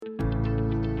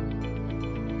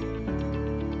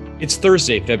It's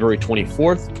Thursday, February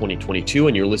 24th, 2022,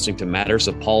 and you're listening to Matters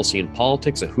of Policy and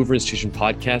Politics, a Hoover Institution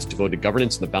podcast devoted to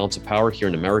governance and the balance of power here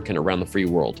in America and around the free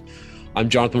world. I'm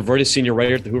Jonathan Vertis, senior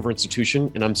writer at the Hoover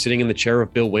Institution, and I'm sitting in the chair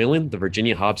of Bill Whalen, the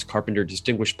Virginia Hobbs Carpenter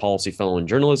Distinguished Policy Fellow in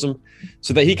Journalism,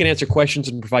 so that he can answer questions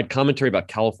and provide commentary about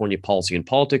California policy and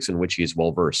politics in which he is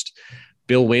well versed.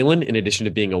 Bill Whalen, in addition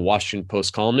to being a Washington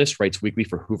Post columnist, writes weekly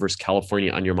for Hoover's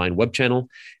California on Your Mind web channel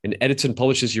and edits and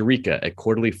publishes Eureka, a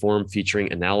quarterly forum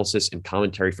featuring analysis and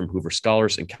commentary from Hoover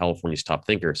scholars and California's top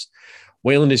thinkers.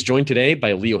 Whalen is joined today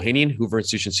by Lee Ohanian, Hoover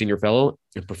Institution Senior Fellow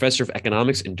and Professor of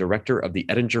Economics and Director of the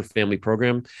Ettinger Family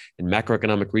Program and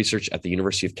Macroeconomic Research at the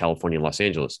University of California, Los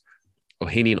Angeles.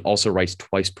 Ohanian also writes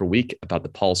twice per week about the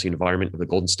policy environment of the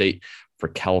Golden State for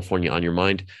California on Your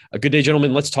Mind. A good day,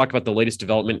 gentlemen. Let's talk about the latest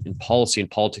development in policy and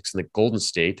politics in the Golden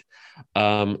State.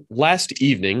 Last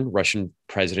evening, Russian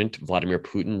President Vladimir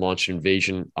Putin launched an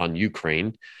invasion on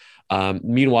Ukraine.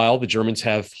 Meanwhile, the Germans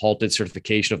have halted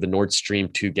certification of the Nord Stream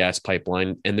 2 gas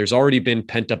pipeline, and there's already been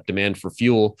pent-up demand for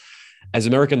fuel. As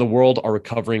America and the world are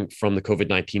recovering from the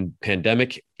COVID-19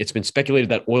 pandemic, it's been speculated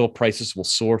that oil prices will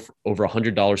soar for over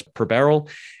 $100 per barrel,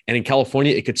 and in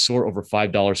California, it could soar over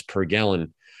 $5 per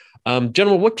gallon.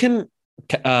 Gentlemen, what can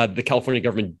the California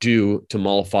government do to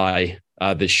mollify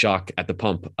this shock at the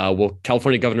pump? Will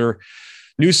California Governor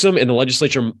Newsom and the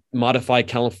legislature modify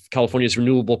California's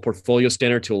renewable portfolio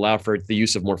standard to allow for the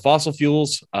use of more fossil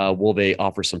fuels? Will they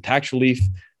offer some tax relief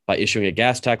by issuing a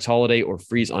gas tax holiday or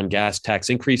freeze on gas tax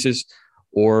increases,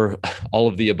 or all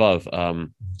of the above?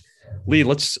 Lee,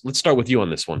 let's start with you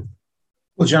on this one.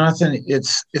 Well, Jonathan,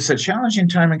 it's a challenging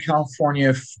time in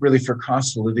California, really, for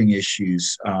cost of living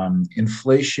issues.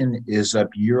 Inflation is up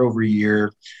year over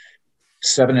year,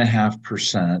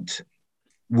 7.5%,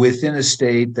 within a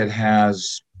state that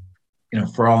has,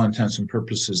 for all intents and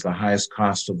purposes, the highest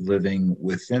cost of living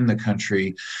within the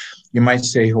country. You might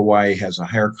say Hawaii has a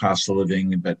higher cost of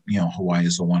living, but Hawaii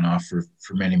is a one-off for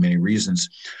many, many reasons.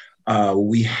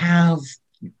 We have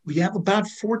about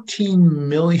 14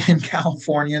 million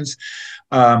Californians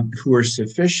who are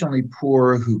sufficiently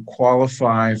poor who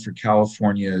qualify for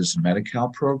California's Medi-Cal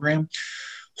program.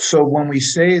 So when we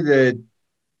say that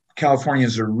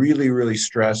Californians are really, really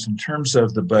stressed in terms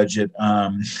of the budget,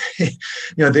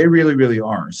 they really, really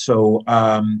are. So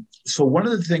one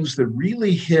of the things that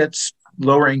really hits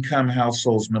lower income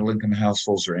households, middle income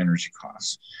households, are energy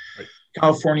costs. Right.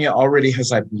 California already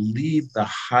has, I believe, the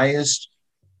highest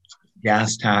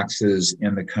gas taxes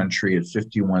in the country at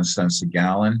 51 cents a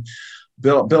gallon.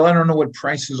 Bill, I don't know what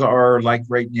prices are like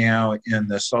right now in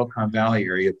the Silicon Valley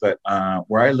area, but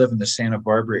where I live in the Santa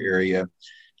Barbara area,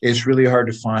 it's really hard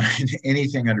to find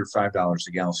anything under $5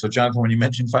 a gallon. So, Jonathan, when you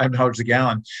mentioned $5 a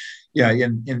gallon, yeah,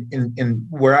 in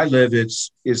where I live,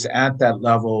 it's at that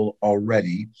level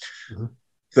already. Mm-hmm.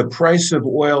 The price of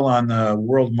oil on the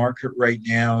world market right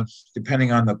now,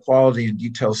 depending on the quality and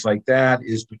details like that,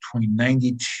 is between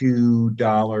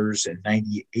 $92 and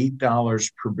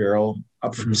 $98 per barrel,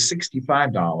 up from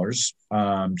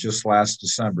 $65 just last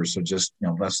December. So just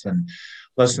less than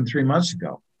 3 months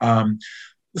ago.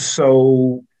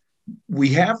 So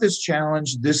we have this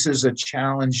challenge. This is a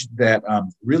challenge that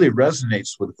really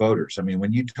resonates with voters. I mean,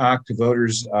 when you talk to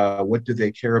voters, what do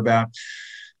they care about?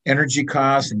 Energy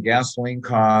costs and gasoline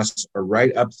costs are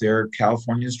right up there.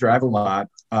 Californians drive a lot.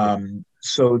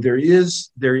 So there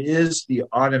is the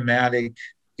automatic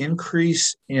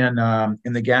increase in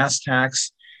the gas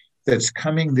tax that's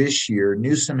coming this year.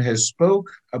 Newsom has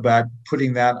spoke about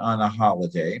putting that on a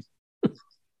holiday.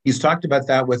 He's talked about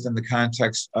that within the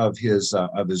context of his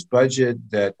budget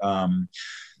that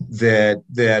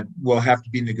will have to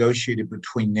be negotiated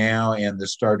between now and the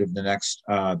start of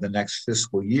the next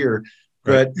fiscal year.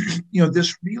 But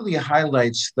this really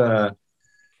highlights the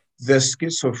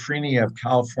schizophrenia of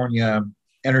California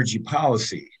energy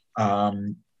policy.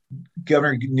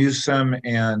 Governor Newsom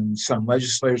and some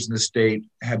legislators in the state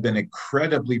have been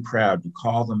incredibly proud to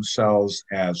call themselves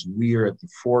as we are at the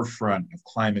forefront of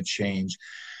climate change.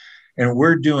 And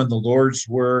we're doing the Lord's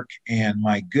work. And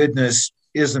my goodness,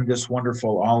 isn't this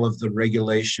wonderful? All of the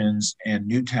regulations and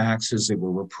new taxes that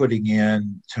we're putting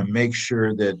in to make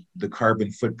sure that the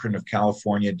carbon footprint of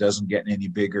California doesn't get any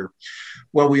bigger.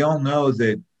 Well, we all know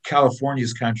that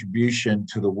California's contribution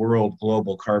to the world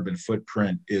global carbon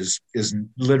footprint is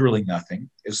literally nothing.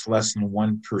 It's less than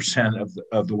 1%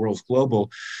 of the world's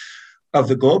global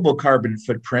carbon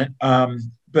footprint.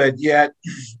 But yet,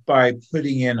 by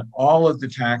putting in all of the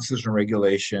taxes and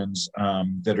regulations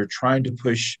that are trying to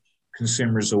push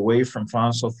consumers away from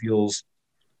fossil fuels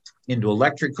into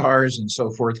electric cars and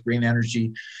so forth, green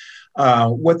energy,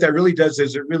 What that really does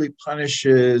is it really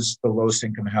punishes the lowest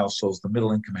income households, the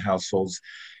middle income households.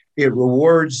 It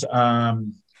rewards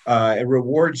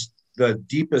the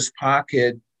deepest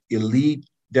pocket elite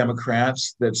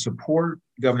Democrats that support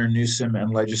Governor Newsom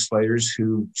and legislators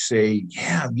who say,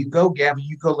 "Yeah, you go, Gavin,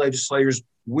 you go, legislators.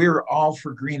 We're all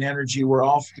for green energy. We're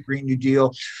all for the Green New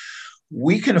Deal.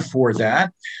 We can afford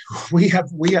that. We have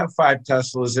 5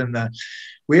 Teslas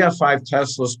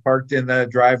parked in the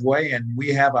driveway, and we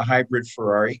have a hybrid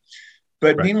Ferrari."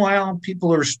 But right. Meanwhile,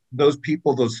 those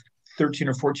 13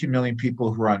 or 14 million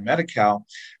people who are on Medi-Cal,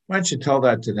 why don't you tell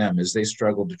that to them as they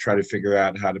struggle to try to figure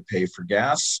out how to pay for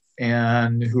gas,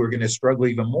 and who are going to struggle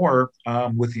even more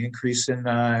with the increase in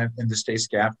the state's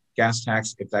gas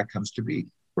tax if that comes to be.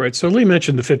 Right. So Lee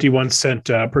mentioned the 51 cent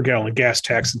per gallon gas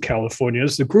tax in California.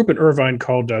 There's a group in Irvine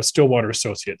called Stillwater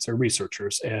Associates. They're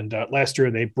researchers. And last year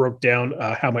they broke down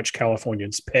how much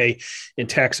Californians pay in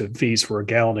tax and fees for a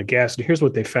gallon of gas. And here's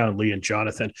what they found, Lee and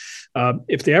Jonathan.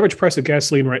 If the average price of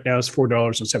gasoline right now is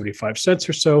 $4.75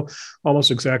 or so,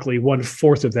 almost exactly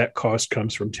 1/4 of that cost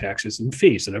comes from taxes and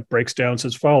fees. And it breaks down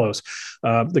as follows.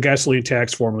 The gasoline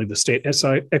tax, formerly the state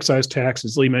excise tax,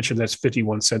 as Lee mentioned, that's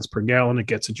 51 cents per gallon. It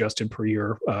gets adjusted per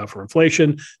year for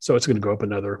inflation. So it's going to go up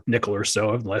another nickel or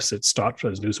so unless it stops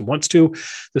as Newsom wants to.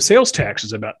 The sales tax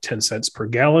is about 10 cents per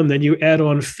gallon. Then you add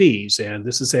on fees. And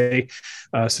this is a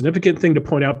significant thing to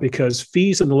point out because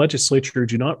fees in the legislature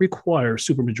do not require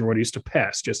supermajorities to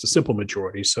pass, just a simple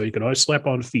majority. So you can always slap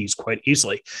on fees quite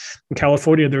easily. In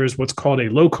California, there is what's called a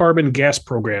low carbon gas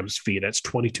programs fee. That's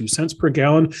 22 cents per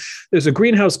gallon. There's a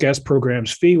greenhouse gas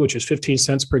programs fee, which is 15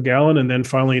 cents per gallon. And then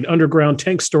finally, an underground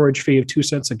tank storage fee of 2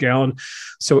 cents a gallon.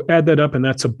 So add that up, and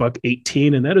that's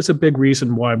 $1.18. And that is a big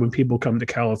reason why when people come to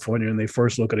California and they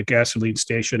first look at a gasoline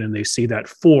station and they see that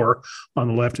 4 on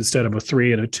the left instead of a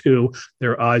 3 and a 2,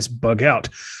 their eyes bug out.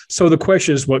 So the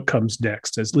question is, what comes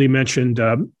next? As Lee mentioned,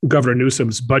 Governor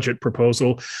Newsom's budget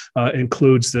proposal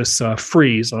includes this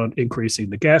freeze on increasing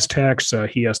the gas tax.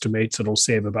 He estimates it'll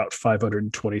save about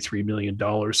 $523 million.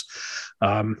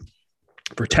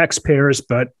 For taxpayers,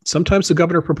 but sometimes the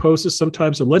governor proposes,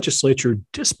 sometimes the legislature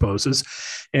disposes.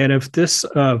 And if this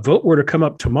vote were to come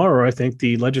up tomorrow, I think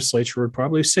the legislature would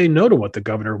probably say no to what the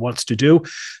governor wants to do.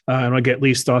 And I'll get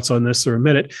Lee's thoughts on this in a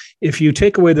minute. If you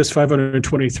take away this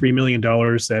 $523 million,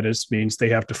 that means they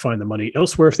have to find the money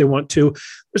elsewhere if they want to.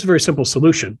 There's a very simple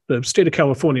solution. The state of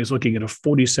California is looking at a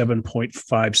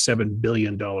 $47.57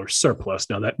 billion surplus.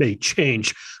 Now, that may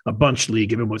change a bunch, Lee,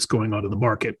 given what's going on in the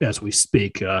market as we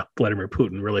speak. Vladimir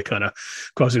Putin really kind of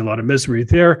causing a lot of misery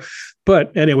there.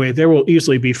 But anyway, there will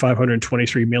easily be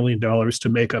 $523 million to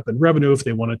make up in revenue if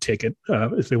they want to take it,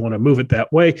 if they want to move it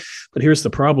that way. But here's the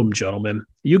problem, gentlemen.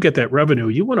 You get that revenue,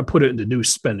 you want to put it into new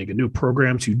spending and new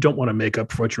programs. You don't want to make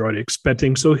up for what you're already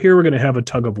expecting. So here we're going to have a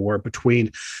tug of war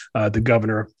between the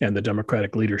governor and the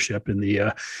Democratic leadership in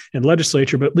the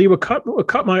legislature. But Lee, what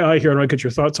caught my eye here, and I'll get your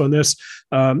thoughts on this.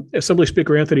 Assembly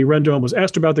Speaker Anthony Rendon was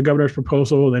asked about the governor's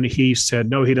proposal, and then he said,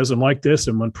 no, he doesn't like this.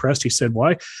 And when pressed, he said,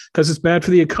 why? Because it's bad for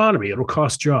the economy. It'll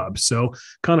cost jobs. So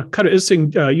kind of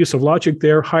interesting use of logic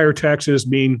there. Higher taxes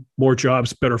mean more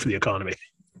jobs, better for the economy.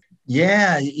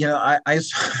 Yeah, I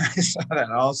saw that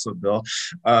also, Bill.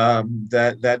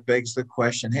 That begs the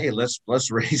question: hey, let's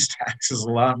raise taxes a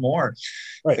lot more.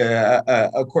 Right.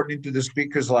 According to the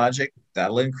speaker's logic,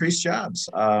 that'll increase jobs.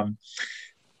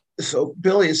 So,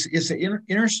 Bill, it's an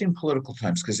interesting political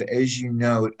times because, as you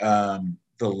note,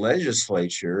 the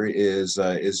legislature is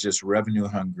just revenue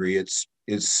hungry. It's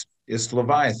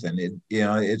Leviathan.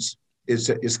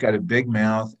 It's got a big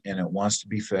mouth and it wants to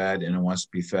be fed, and it wants to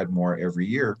be fed more every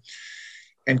year.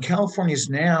 And California is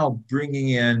now bringing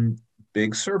in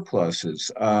big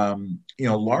surpluses,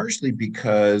 largely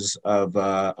because of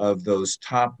those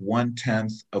top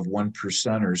 1/10 of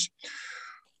 1%ers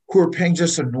who are paying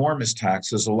just enormous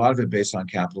taxes, a lot of it based on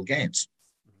capital gains.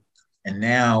 And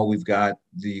now we've got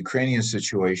the Ukrainian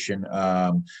situation,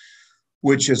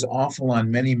 which is awful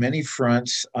on many, many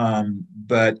fronts.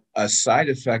 But a side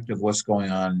effect of what's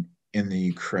going on in the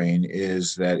Ukraine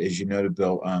is that, as you noted,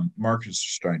 Bill, markets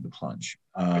are starting to plunge.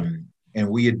 And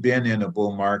we had been in a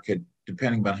bull market,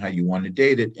 depending on how you want to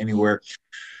date it, anywhere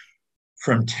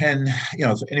from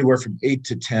 8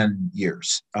 to 10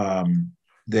 years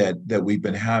that we've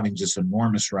been having just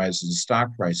enormous rises in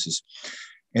stock prices.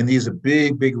 And these are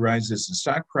big, big rises in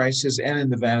stock prices and in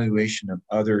the valuation of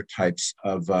other types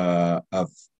of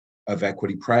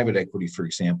equity, private equity, for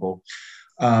example,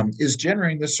 is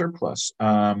generating the surplus.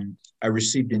 I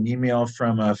received an email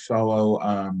from a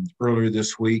fellow earlier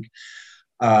this week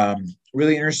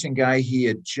really interesting guy. He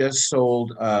had just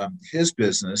sold his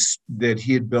business that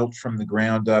he had built from the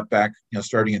ground up back,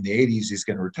 starting in the 80s. He's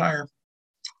going to retire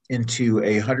into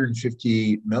a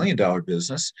 $150 million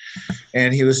business.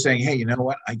 And he was saying, hey, you know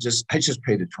what? I just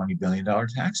paid a $20 billion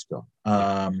tax bill.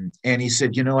 And he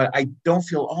said, you know what? I don't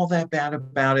feel all that bad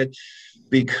about it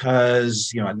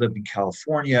because, I lived in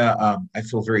California. I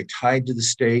feel very tied to the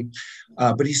state.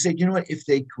 But he said, you know what? If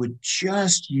they could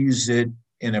just use it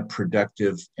in a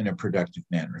productive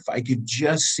manner, if I could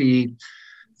just see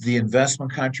the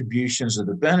investment contributions or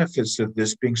the benefits of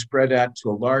this being spread out to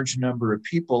a large number of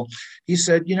people, he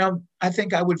said, I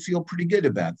think I would feel pretty good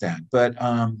about that. But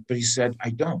he said, I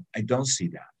don't see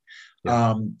that.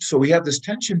 Yeah. So we have this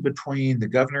tension between the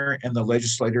governor and the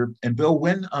legislator. And Bill,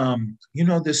 when you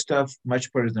know this stuff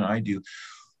much better than I do,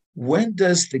 when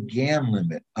does the GAN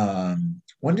limit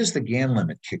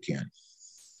kick in?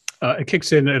 It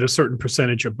kicks in at a certain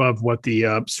percentage above what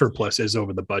the surplus is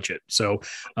over the budget. So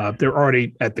they're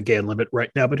already at the GAN limit right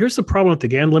now. But here's the problem with the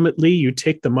GAN limit, Lee. You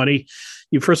take the money,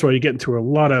 first of all, you get into a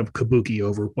lot of kabuki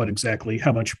over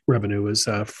how much revenue is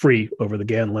free over the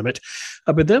GAN limit.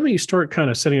 But then when you start kind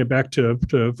of sending it back to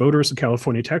voters and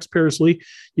California taxpayers, Lee,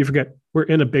 you forget we're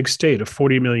in a big state of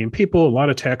 40 million people, a lot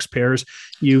of taxpayers.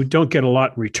 You don't get a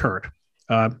lot in return.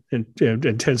 And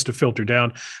tends to filter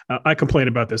down. I complain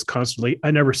about this constantly.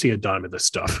 I never see a dime of this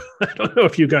stuff. I don't know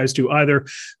if you guys do either.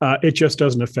 It just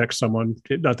doesn't affect someone.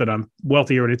 Not that I'm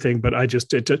wealthy or anything, but it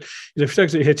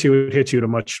hits you at a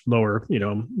much lower,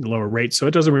 lower rate. So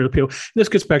it doesn't really appeal. This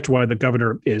gets back to why the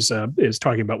governor is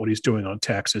talking about what he's doing on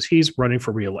taxes. He's running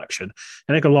for re-election.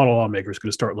 I think a lot of lawmakers are going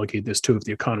to start looking at this too if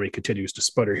the economy continues to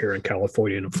sputter here in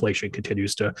California and inflation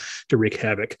continues to wreak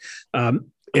havoc.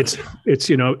 It's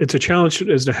a challenge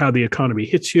as to how the economy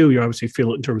hits you. You obviously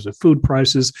feel it in terms of food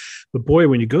prices, but boy,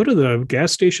 when you go to the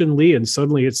gas station, Lee, and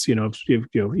suddenly it's you have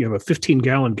a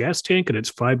 15-gallon gas tank and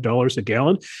it's $5 a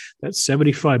gallon, that's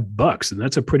 $75, and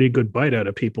that's a pretty good bite out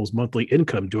of people's monthly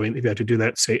income. If you have to do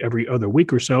that, say every other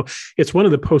week or so, it's one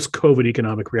of the post-COVID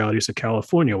economic realities of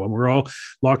California. When we're all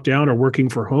locked down or working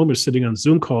from home or sitting on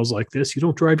Zoom calls like this, you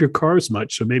don't drive your cars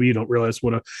much, so maybe you don't realize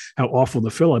how awful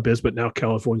the fill-up is. But now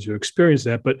Californians who experience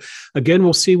that. But again,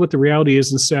 we'll see what the reality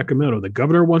is in Sacramento. The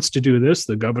governor wants to do this.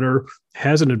 The governor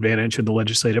has an advantage in the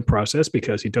legislative process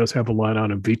because he does have a line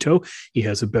on a veto. He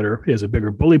has a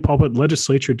bigger bully pulpit.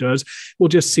 Legislature does. We'll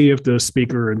just see if the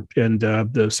speaker and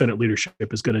the Senate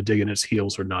leadership is going to dig in his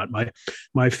heels or not.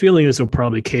 My feeling is they'll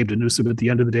probably cave to Newsom at the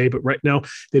end of the day. But right now,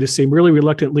 they just seem really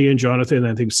reluctant, Lee and Jonathan.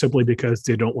 I think simply because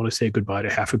they don't want to say goodbye to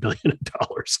 $500 million.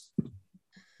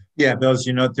 Yeah, Bill,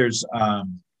 there's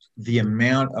the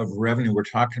amount of revenue we're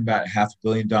talking about, $500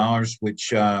 million,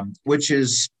 which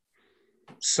is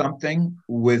something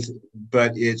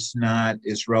but it's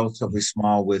relatively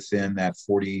small within that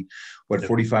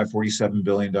 47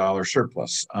 billion dollar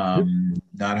surplus.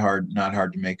 Not hard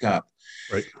to make up.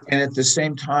 Right. And at the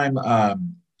same time,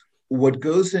 what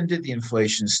goes into the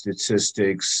inflation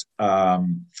statistics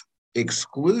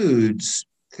excludes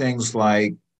things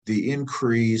like the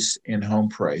increase in home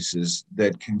prices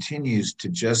that continues to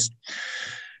just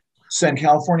send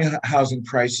California housing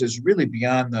prices really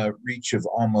beyond the reach of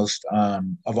almost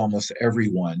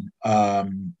everyone.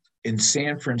 In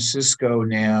San Francisco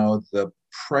now, the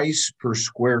price per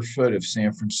square foot of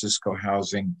San Francisco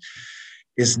housing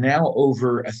is now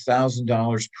over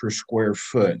 $1,000 per square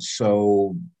foot.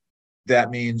 So that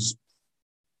means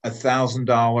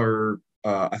 $1,000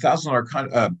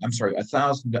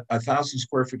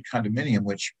 square foot condominium,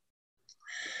 which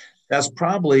that's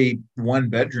probably one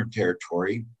bedroom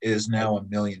territory, is now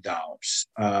 $1 million.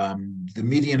 The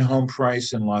median home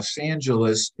price in Los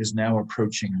Angeles is now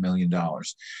approaching $1 million.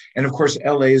 And of course,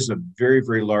 LA is a very,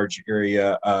 very large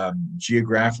area,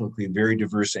 geographically very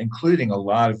diverse, including a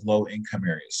lot of low income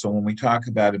areas. So when we talk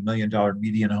about $1 million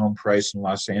median home price in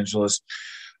Los Angeles,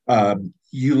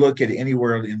 you look at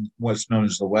anywhere in what's known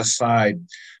as the West Side,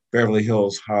 Beverly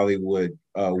Hills, Hollywood,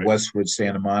 Westwood,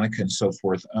 Santa Monica, and so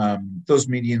forth. Those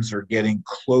medians are getting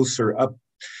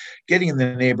in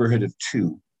the neighborhood of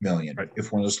 2 million, right,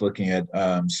 if one is looking at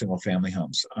single family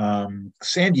homes.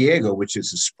 San Diego, which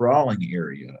is a sprawling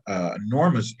area,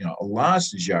 enormous,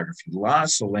 lots of geography,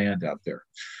 lots of land out there.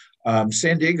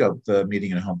 San Diego, the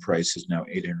median home price is now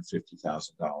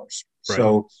 $850,000. Right.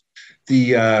 So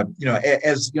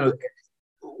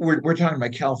we're talking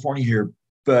about California here,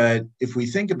 but if we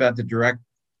think about the direct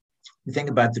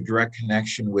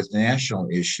connection with national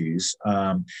issues,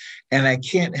 and I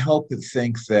can't help but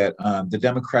think that the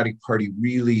Democratic Party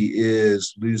really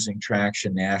is losing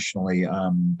traction nationally.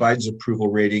 Biden's approval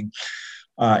rating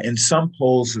In some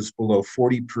polls is below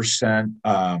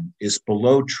 40%, is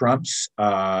below Trump's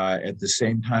at the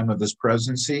same time of his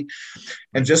presidency.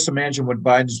 And just imagine what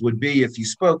Biden's would be if he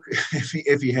spoke,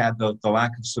 if he had the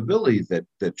lack of stability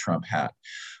that Trump had.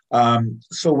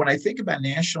 So when I think about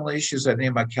national issues, I think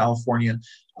about California.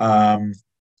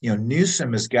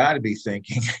 Newsom has got to be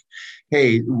thinking,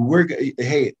 hey,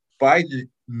 Biden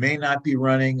may not be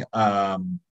running.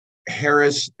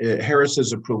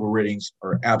 Harris's approval ratings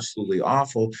are absolutely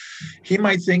awful. He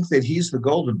might think that he's the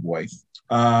golden boy,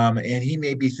 and he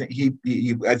may be.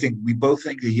 I think we both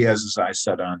think that he has his eyes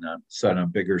set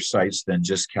on bigger sites than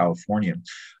just California.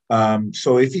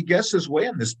 So if he gets his way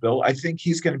on this bill, I think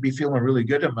he's going to be feeling really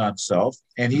good about himself,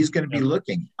 and he's going to be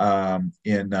looking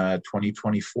in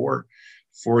 2024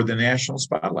 for the national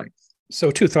spotlight. So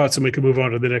two thoughts, and we can move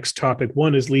on to the next topic.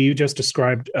 One is, Lee, you just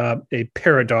described a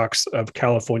paradox of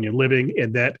California living,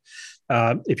 in that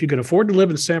if you can afford to live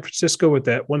in San Francisco with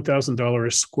that $1,000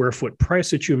 a square foot price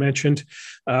that you mentioned,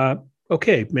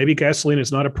 okay, maybe gasoline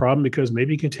is not a problem because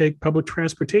maybe you can take public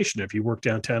transportation if you work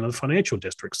downtown in the financial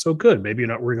district. So good. Maybe you're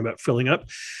not worrying about filling up.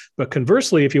 But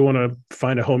conversely, if you want to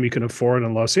find a home you can afford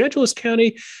in Los Angeles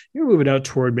County, you're moving out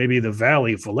toward maybe the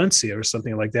Valley, Valencia, or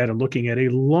something like that, and looking at a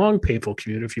long, painful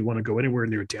commute if you want to go anywhere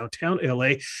near downtown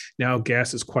LA. Now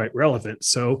gas is quite relevant.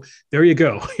 So there you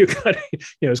go. You got,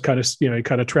 it's kind of, you're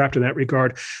kind of trapped in that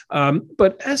regard.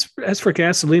 But as for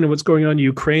gasoline and what's going on in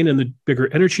Ukraine and the bigger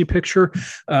energy picture,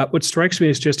 what strikes me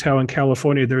is just how in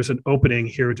California there's an opening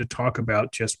here to talk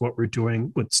about just what we're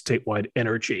doing with statewide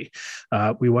energy.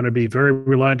 We want to be very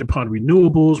reliant upon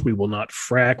renewables. We will not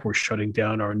frack. We're shutting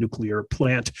down our nuclear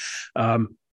plant.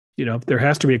 There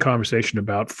has to be a conversation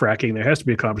about fracking. There has to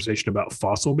be a conversation about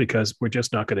fossil, because we're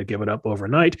just not going to give it up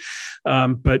overnight.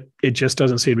 But it just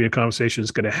doesn't seem to be a conversation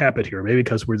that's going to happen here. Maybe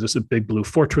because we're just a big blue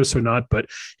fortress or not, but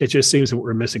it just seems that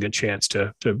we're missing a chance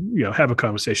to have a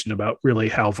conversation about really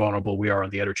how vulnerable we are on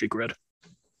the energy grid.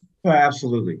 Oh,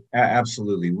 absolutely.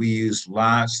 Absolutely. We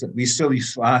still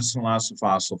use lots and lots of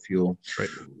fossil fuel. Right.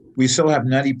 We still have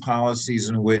nutty policies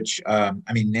in which,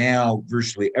 now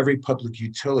virtually every public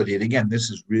utility, and again,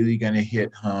 this is really going to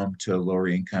hit home to lower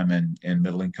income and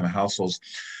middle income households.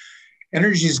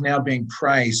 Energy is now being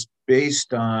priced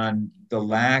based on the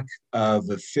lack of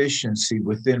efficiency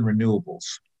within renewables.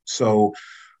 So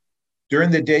during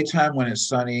the daytime when it's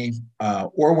sunny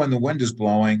or when the wind is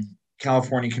blowing,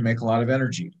 California can make a lot of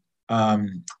energy.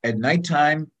 At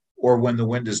nighttime or when the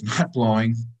wind is not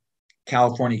blowing,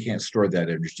 California can't store that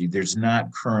energy. There's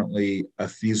not currently a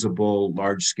feasible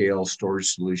large-scale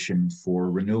storage solution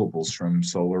for renewables from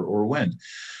solar or wind.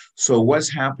 So what's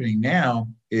happening now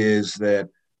is that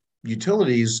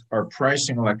utilities are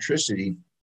pricing electricity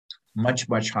much,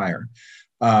 much higher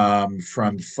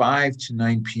from 5 to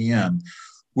 9 p.m.,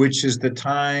 which is the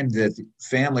time that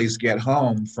families get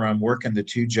home from working the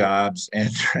two jobs and,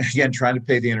 again, trying to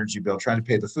pay the energy bill, trying to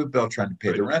pay the food bill, trying to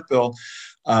pay the rent bill,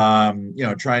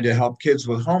 trying to help kids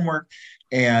with homework.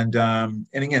 And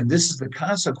again, this is the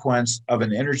consequence of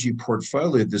an energy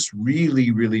portfolio that's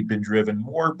really, really been driven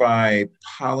more by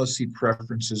policy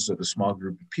preferences of a small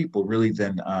group of people, really,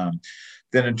 than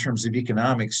in terms of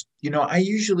economics. I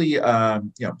usually,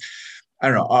 I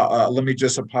don't know. Let me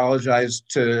just apologize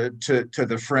to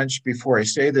the French before I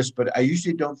say this, but I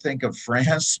usually don't think of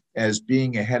France as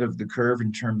being ahead of the curve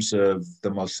in terms of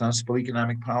the most sensible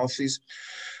economic policies.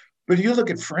 But you look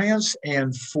at France,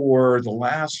 and for the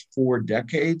last 4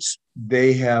 decades,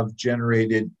 they have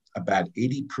generated about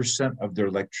 80% of their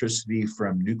electricity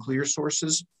from nuclear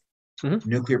sources. Mm-hmm.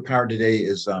 Nuclear power today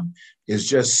is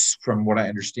just, from what I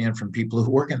understand from people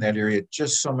who work in that area,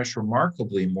 just so much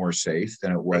remarkably more safe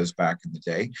than it was back in the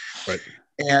day. Right.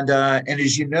 And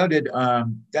as you noted,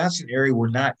 that's an area we're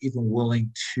not even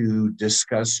willing to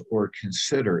discuss or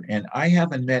consider. And I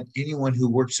haven't met anyone who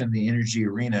works in the energy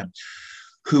arena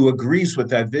who agrees with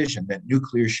that vision, that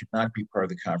nuclear should not be part of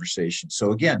the conversation.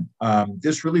 So again,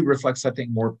 this really reflects, I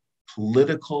think, more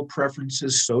political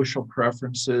preferences, social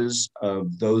preferences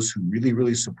of those who really,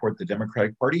 really support the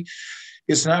Democratic Party.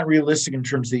 It's not realistic in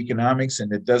terms of the economics,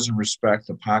 and it doesn't respect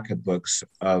the pocketbooks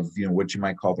of what you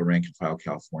might call the rank and file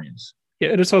Californians. Yeah,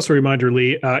 and it's also a reminder,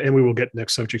 Lee, and we will get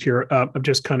next subject here, of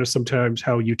just kind of sometimes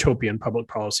how utopian public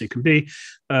policy can be.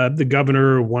 The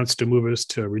governor wants to move us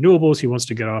to renewables. He wants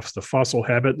to get off the fossil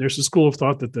habit. There's a school of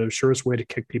thought that the surest way to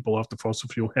kick people off the fossil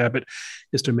fuel habit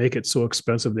is to make it so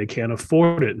expensive they can't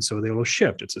afford it, and so they will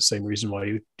shift. It's the same reason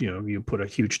why you put a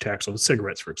huge tax on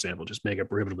cigarettes, for example, just make it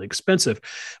prohibitively expensive.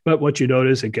 But what you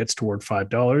notice, it gets toward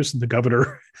 $5, and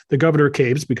the governor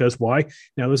caves because why?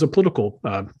 Now there's a political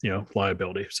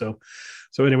liability. So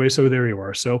So anyway, so there you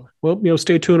are. So, well,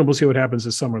 stay tuned and we'll see what happens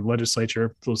this summer in the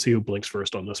legislature. We'll see who blinks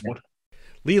first on this one.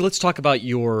 Lee, let's talk about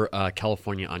your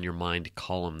California on Your Mind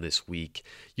column this week.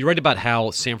 You write about how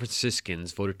San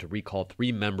Franciscans voted to recall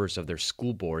 3 members of their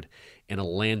school board in a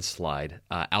landslide,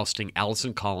 ousting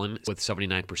Allison Collin with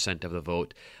 79% of the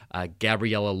vote,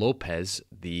 Gabriela Lopez,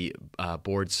 the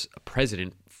board's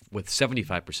president, with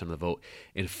 75% of the vote,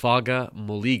 and Faga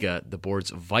Moliga, the board's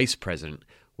vice president,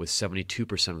 with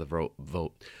 72% of the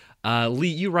vote. Lee,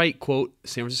 you write, quote,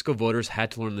 San Francisco voters had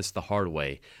to learn this the hard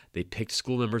way. They picked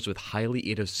school members with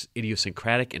highly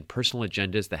idiosyncratic and personal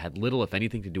agendas that had little, if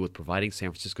anything, to do with providing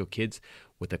San Francisco kids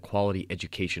with a quality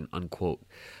education, unquote.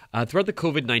 Throughout the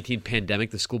COVID-19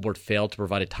 pandemic, the school board failed to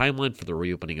provide a timeline for the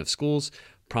reopening of schools,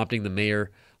 prompting the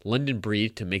mayor, London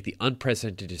Breed, to make the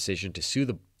unprecedented decision to sue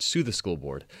the school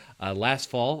board. Last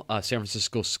fall, San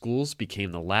Francisco schools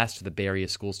became the last of the Bay Area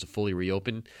schools to fully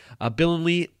reopen. Bill and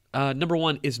Lee, number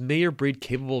one, is Mayor Breed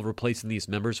capable of replacing these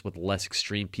members with less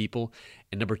extreme people?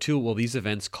 And number two, will these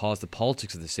events cause the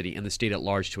politics of the city and the state at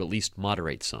large to at least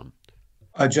moderate some?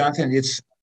 Jonathan,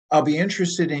 I'll be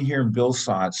interested in hearing Bill's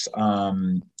thoughts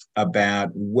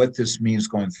about what this means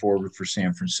going forward for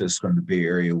San Francisco and the Bay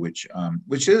Area, which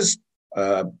is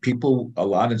people, a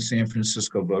lot of San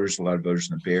Francisco voters, a lot of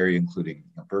voters in the Bay Area, including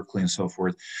Berkeley and so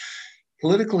forth,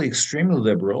 politically extremely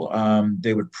liberal.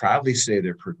 They would proudly say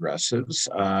they're progressives.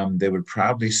 They would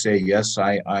proudly say, yes,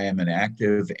 I am an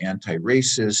active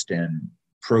anti-racist and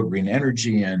pro-green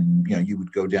energy. And, you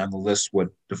would go down the list what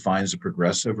defines a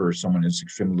progressive or someone who's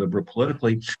extremely liberal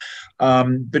politically. But,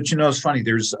 it's funny.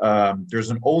 There's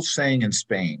an old saying in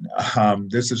Spain.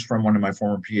 This is from one of my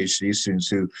former PhD students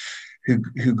who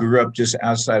grew up just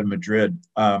outside of Madrid.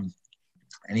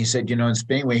 And he said, in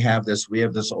Spain, we have this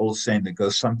old saying that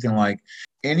goes something like,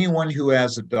 anyone who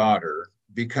has a daughter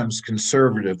becomes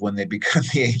conservative when they become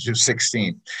the age of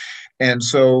 16. And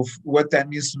so what that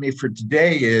means to me for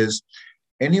today is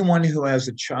anyone who has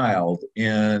a child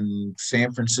in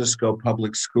San Francisco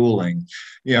public schooling,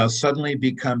 suddenly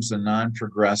becomes a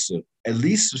non-progressive, at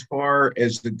least as far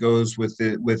as it goes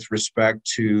with respect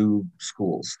to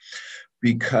schools.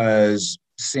 Because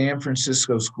San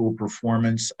Francisco school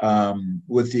performance,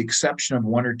 with the exception of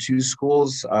 1 or 2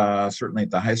 schools, certainly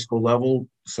at the high school level,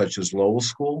 such as Lowell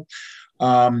School,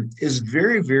 is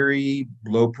very, very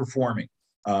low performing.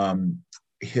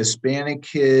 Hispanic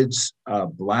kids,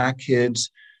 Black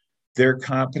kids, their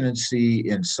competency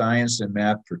in science and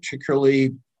math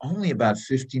particularly, only about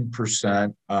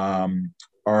 15%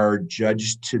 are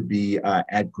judged to be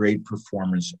at grade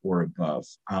performance or above.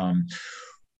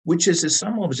 Which is at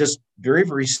some level just very,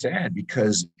 very sad,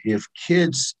 because if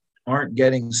kids aren't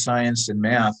getting science and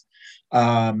math,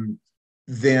 then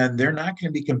they're not going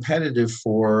to be competitive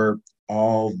for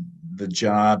all the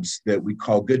jobs that we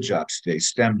call good jobs today,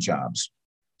 STEM jobs,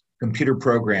 computer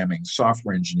programming,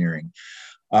 software engineering,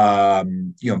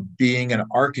 being an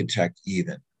architect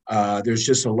even. There's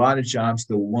just a lot of jobs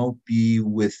that won't be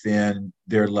within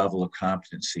their level of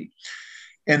competency.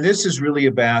 And this is really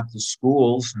about the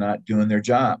schools not doing their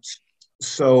jobs.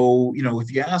 So,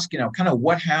 if you ask, kind of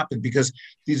what happened, because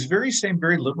these very same,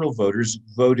 very liberal voters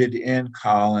voted in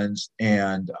Collins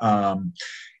and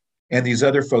these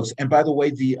other folks. And by the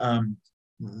way,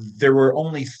 there were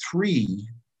only 3,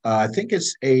 I think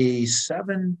it's a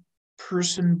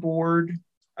 7-person board.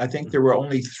 I think there were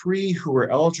only 3 who were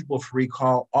eligible for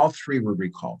recall. All 3 were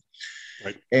recalled.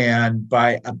 Right. And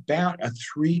by about a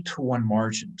 3-1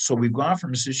 margin. So we've gone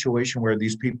from a situation where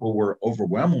these people were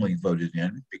overwhelmingly voted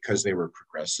in because they were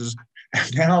progressives,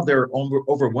 and now they're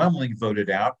overwhelmingly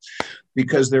voted out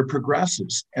because they're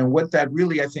progressives. And what that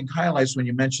really, I think, highlights when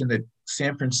you mentioned that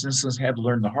San Franciscans had to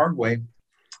learn the hard way.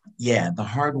 Yeah, the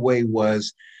hard way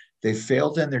was they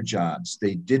failed in their jobs.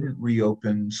 They didn't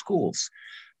reopen schools.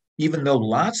 Even though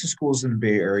lots of schools in the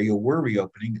Bay Area were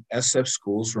reopening, SF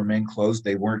schools remained closed.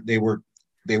 They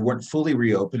weren't fully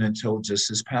reopened until just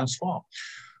this past fall.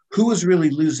 Who was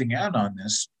really losing out on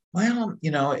this? Well,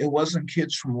 it wasn't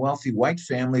kids from wealthy white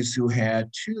families who had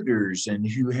tutors and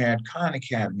who had Khan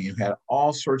Academy, who had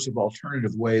all sorts of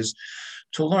alternative ways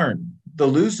to learn. The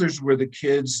losers were the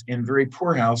kids in very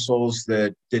poor households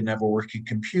that didn't have a working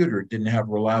computer, didn't have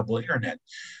reliable internet,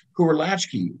 who were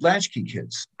latchkey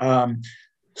kids.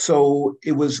 So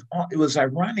it was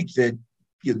ironic that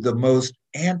the most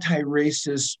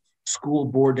anti-racist school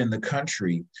board in the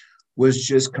country was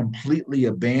just completely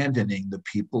abandoning the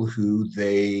people who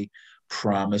they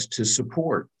promised to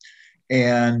support.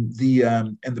 And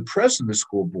the president of the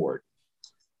school board,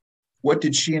 what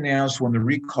did she announce when the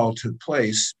recall took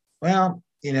place? Well,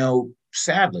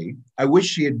 sadly, I wish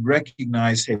she had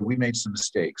recognized, hey, we made some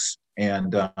mistakes.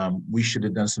 and we should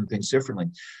have done some things differently.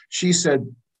 She said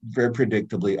very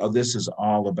predictably, oh, this is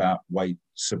all about white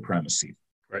supremacy.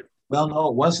 Right. Well, no,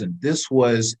 it wasn't. This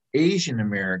was Asian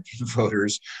American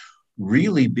voters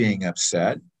really being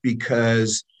upset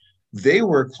because they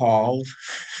were called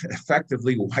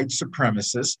effectively white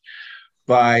supremacists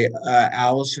by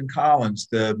Allison Collins,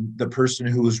 the person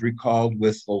who was recalled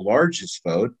with the largest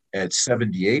vote at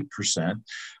 78%.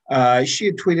 She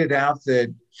had tweeted out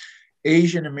that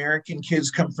Asian American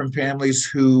kids come from families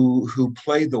who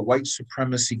play the white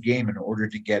supremacy game in order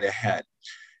to get ahead.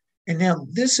 And now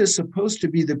this is supposed to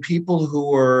be the people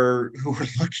who are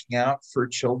looking out for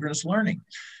children's learning.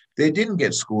 They didn't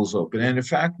get schools open. And in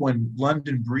fact, when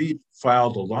London Breed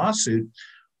filed a lawsuit,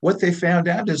 what they found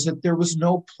out is that there was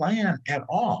no plan at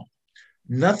all.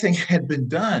 Nothing had been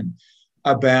done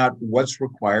about what's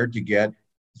required to get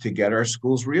our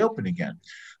schools reopened again.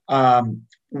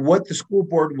 What the school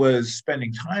board was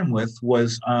spending time with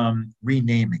was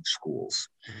renaming schools.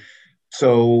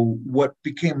 So what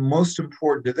became most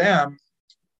important to them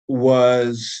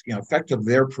was,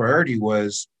 effectively their priority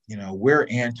was, we're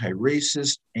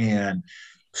anti-racist, and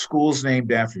schools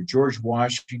named after George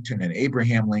Washington and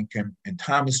Abraham Lincoln and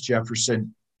Thomas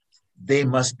Jefferson, they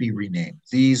must be renamed.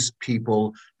 These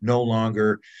people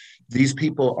are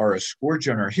a scourge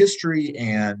on our history,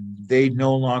 and they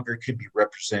no longer can be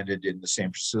represented in the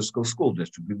San Francisco School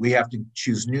District. We have to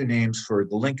choose new names for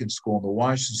the Lincoln School and the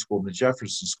Washington School and the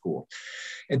Jefferson School.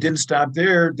 It didn't stop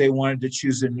there. They wanted to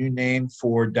choose a new name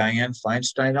for Dianne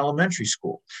Feinstein Elementary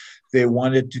School. They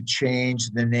wanted to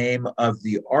change the name of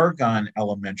the Argonne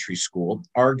Elementary School.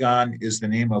 Argonne is the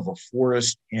name of a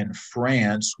forest in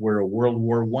France where a World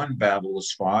War I battle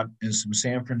was fought, and some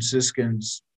San Franciscan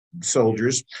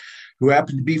soldiers who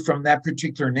happened to be from that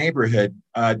particular neighborhood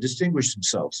distinguished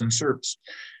themselves in service.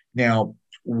 Now,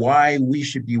 why we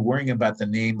should be worrying about the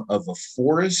name of a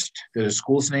forest that a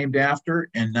school's named after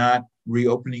and not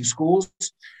reopening schools,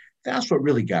 that's what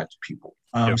really got to people.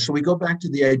 So we go back to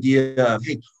the idea of,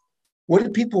 hey, what do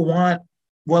people want?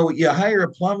 Well, you hire a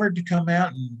plumber to come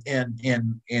out and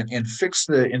fix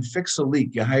a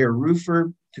leak. You hire a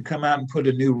roofer to come out and put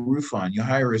a new roof on. You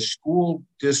hire a school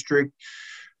district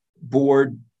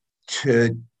board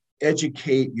to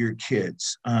educate your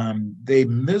kids. They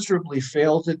miserably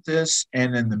failed at this,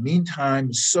 and in the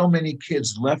meantime, so many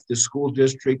kids left the school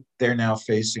district. They're now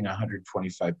facing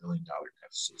 $125 billion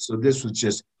deficit. So this was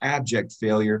just abject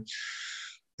failure.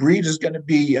 Breed is going to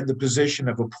be in the position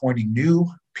of appointing new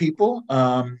people.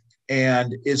 And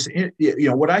it's,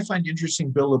 what I find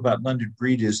interesting, Bill, about London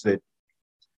Breed is that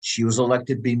she was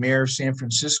elected to be mayor of San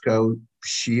Francisco.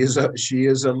 She is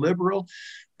a liberal,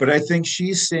 but I think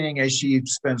she's saying, as she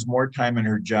spends more time in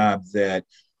her job, that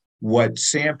what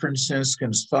San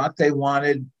Franciscans thought they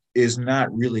wanted is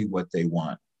not really what they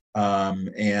want.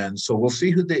 And so we'll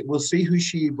see who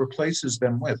she replaces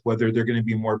them with, whether they're going to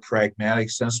be more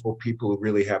pragmatic, sensible people who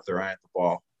really have their eye on the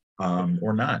ball,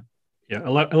 or not. Yeah,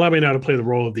 allow me now to play the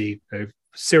role of the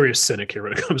serious cynic here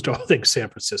when it comes to all things San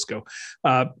Francisco.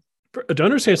 To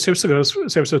understand San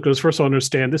Francisco, first of all,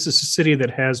 understand this is a city that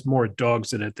has more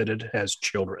dogs in it than it has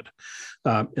children,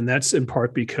 and that's in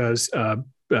part because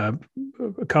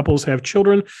couples have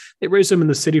children, they raise them in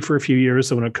the city for a few years.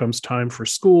 So when it comes time for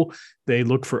school, they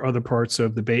look for other parts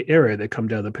of the Bay Area. They come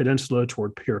down the peninsula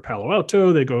toward Palo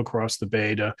Alto. They go across the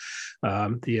Bay to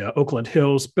the Oakland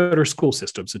Hills, better school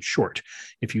systems. In short,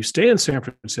 if you stay in San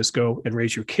Francisco and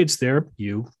raise your kids there,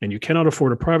 you cannot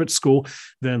afford a private school,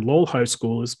 then Lowell High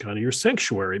School is kind of your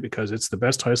sanctuary because it's the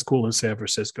best high school in San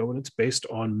Francisco and it's based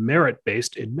on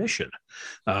merit-based admission.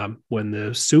 When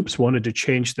the Supes wanted to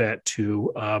change that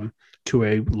to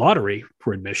a lottery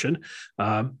for admission,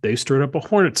 they stirred up a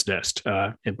hornet's nest,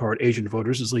 in part Asian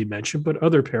voters, as Lee mentioned, but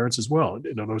other parents as well.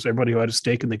 In other words, everybody who had a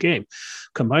stake in the game.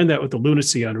 Combine that with the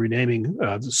lunacy on renaming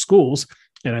the schools,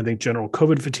 and I think general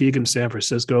COVID fatigue in San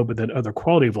Francisco, but then other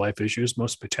quality of life issues,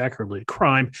 most spectacularly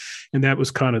crime. And that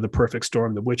was kind of the perfect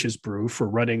storm, the witch's brew for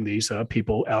running these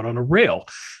people out on a rail.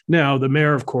 Now, the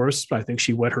mayor, of course, I think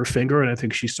she wet her finger and I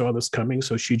think she saw this coming.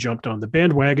 So she jumped on the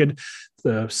bandwagon.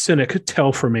 The cynic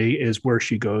tell for me is where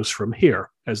she goes from here.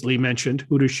 As Lee mentioned,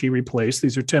 who does she replace?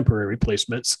 These are temporary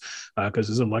replacements because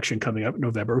there's an election coming up in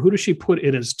November. Who does she put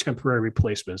in as temporary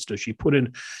replacements? Does she put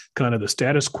in kind of the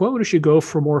status quo? Or does she go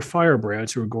for more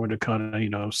firebrands who are going to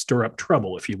kind of, stir up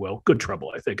trouble, if you will? Good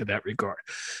trouble, I think, in that regard.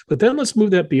 But then let's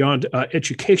move that beyond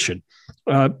education.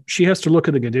 She has to look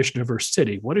at the condition of her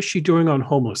city. What is she doing on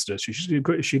homelessness? Is she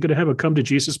going to have a come to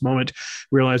Jesus moment,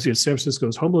 realizing that San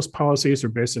Francisco's homeless policies are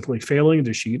basically failing?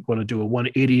 Does she want to do a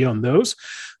 180 on those?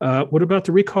 What about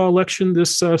the recall election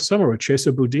this summer with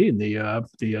Chesa Boudin,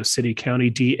 the city county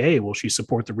DA. Will she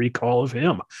support the recall of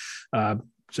him?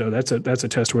 So that's a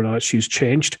test whether or not she's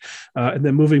changed. And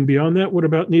then moving beyond that, what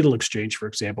about needle exchange, for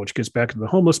example, which gets back to the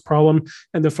homeless problem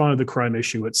and then finally the crime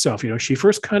issue itself. She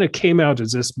first kind of came out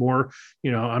as this more,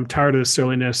 I'm tired of the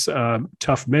silliness,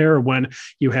 tough mayor when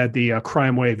you had the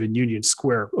crime wave in Union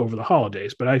Square over the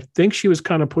holidays. But I think she was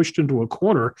kind of pushed into a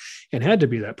corner and had to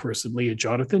be that person, Leah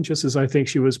Jonathan, just as I think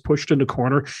she was pushed into a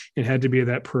corner and had to be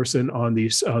that person on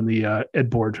the Ed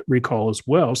Board recall as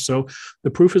well. So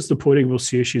the proof is the pudding. We'll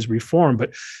see if she's reformed.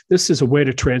 But this is a way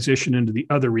to transition into the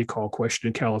other recall question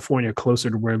in California,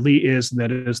 closer to where Lee is, and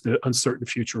that is the uncertain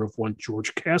future of one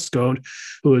George Gascon,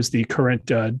 who is the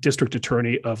current district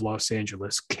attorney of Los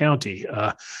Angeles County.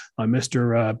 On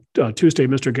Tuesday,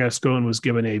 Mr. Gascon was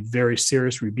given a very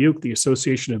serious rebuke. The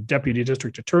Association of Deputy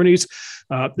District Attorneys,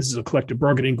 this is a collective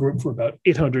bargaining group for about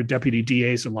 800 deputy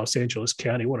DAs in Los Angeles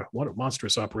County. What a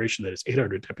monstrous operation that is,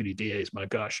 800 deputy DAs, my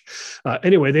gosh.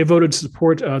 Anyway, they voted to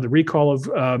support the recall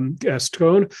of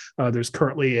Gascon. There's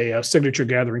currently a signature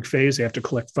gathering phase. They have to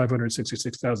collect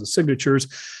 566,000 signatures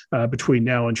between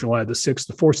now and July the 6th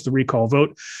to force the recall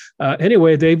vote.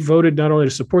 Anyway, they voted not only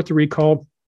to support the recall,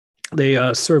 they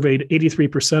surveyed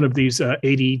 83% of these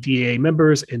ADDA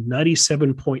members, and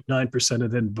 97.9%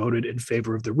 of them voted in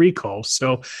favor of the recall.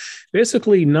 So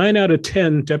basically, 9 out of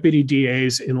 10 deputy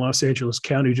DAs in Los Angeles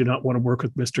County do not want to work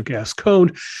with Mr.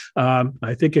 Gascon.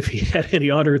 I think if he had any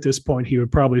honor at this point, he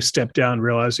would probably step down,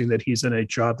 realizing that he's in a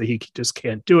job that he just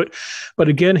can't do it. But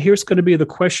again, here's going to be the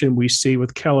question we see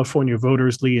with California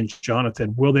voters, Lee and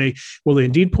Jonathan. Will they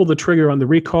indeed pull the trigger on the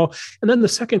recall? And then the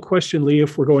second question, Lee,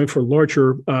 if we're going for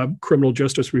larger criminal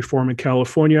justice reform in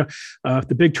California,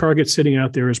 the big target sitting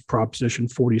out there is Proposition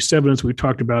 47, as we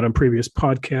talked about on previous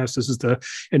podcasts. This is the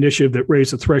initiative that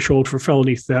raised the threshold for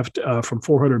felony theft from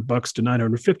 $400 to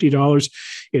 $950.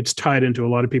 It's tied into a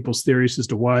lot of people's theories as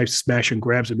to why smash and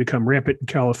grabs have become rampant in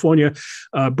California.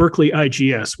 Berkeley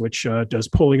IGS, which does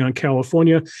polling on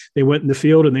California, they went in the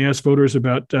field and they asked voters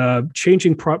about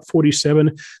changing Prop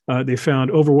 47. They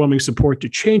found overwhelming support to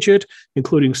change it,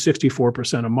 including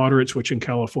 64% of moderates, which in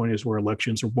California is where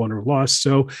elections are won or lost.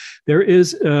 So there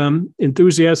is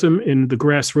enthusiasm in the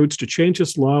grassroots to change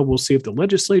this law. We'll see if the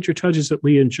legislature touches it,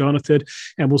 Lee and Jonathan,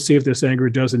 and we'll see if this anger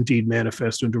does indeed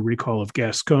manifest into a recall of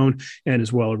Gascon and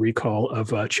as well a recall of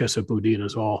Chesa Boudin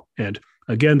as well. And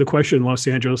again, the question in Los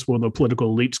Angeles, will the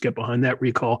political elites get behind that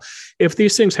recall? If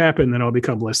these things happen, then I'll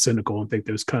become less cynical and think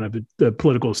there's kind of the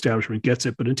political establishment gets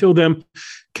it. But until then,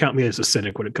 count me as a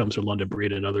cynic when it comes to London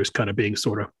Breed and others kind of being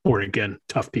sort of born again,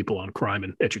 tough people on crime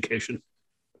and education.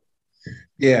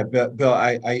 Yeah, Bill,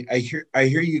 I hear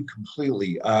you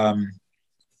completely.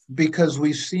 Because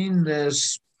we've seen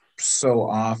this so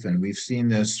often. We've seen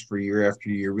this for year after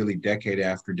year, really decade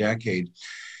after decade.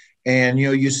 And,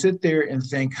 you sit there and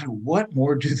think, what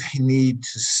more do they need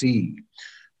to see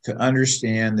to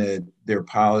understand that their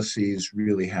policies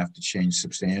really have to change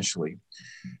substantially?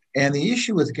 And the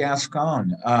issue with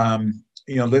Gascon,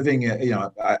 living,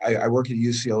 I work at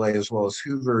UCLA as well as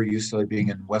Hoover, UCLA being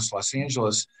in West Los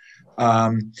Angeles.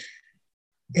 And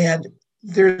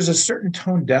there's a certain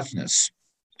tone deafness.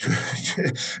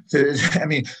 I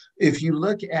mean, if you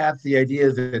look at the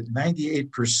idea that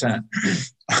 98%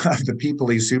 of the people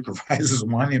he supervises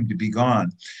want him to be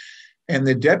gone, and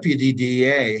the deputy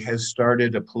DA has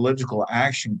started a political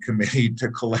action committee to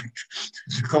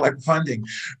collect funding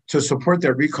to support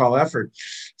that recall effort,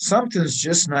 something's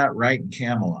just not right in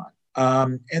Camelot.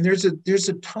 And there's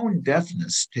a tone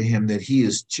deafness to him that he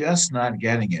is just not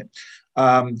getting it.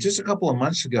 Just a couple of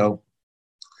months ago,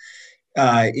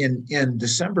 in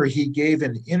December, he gave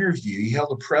an interview. He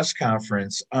held a press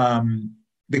conference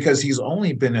because he's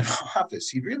only been in office.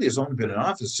 He really has only been in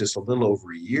office just a little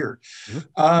over a year.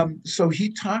 Mm-hmm. So he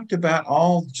talked about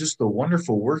all just the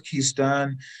wonderful work he's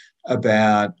done,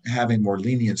 about having more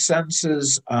lenient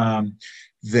sentences,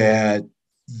 that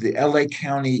the LA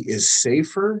County is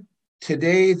safer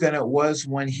today than it was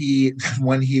when he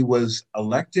was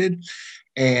elected.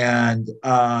 And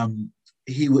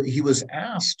he was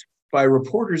asked by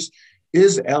reporters,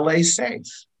 is LA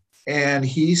safe? And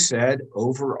he said,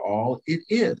 overall, it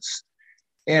is.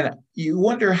 And you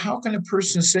wonder, how can a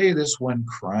person say this when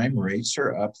crime rates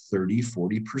are up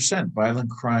 30-40%? Violent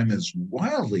crime is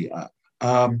wildly up.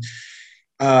 Coming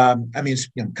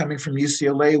from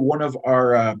UCLA, one of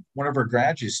our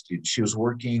graduate students, she was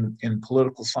working in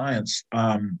political science,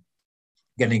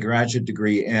 getting a graduate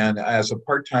degree, and as a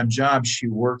part-time job, she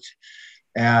worked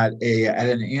at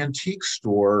an antique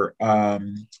store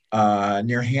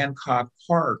near Hancock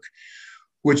Park,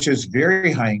 which is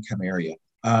very high income area.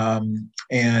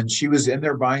 And she was in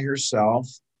there by herself,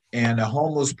 and a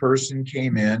homeless person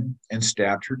came in and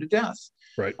stabbed her to death.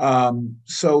 Right.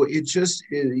 So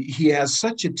he has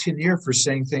such a tenure for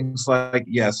saying things like,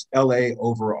 yes, LA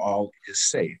overall is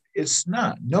safe. It's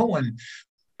not. No one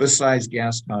besides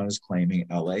Gascon is claiming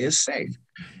LA is safe.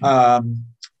 So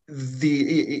there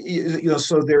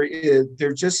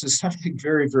just is something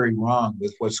very, very wrong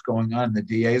with what's going on in the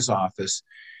DA's office.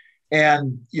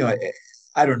 And,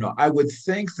 I don't know. I would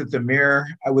think that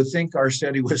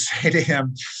Garcetti would say to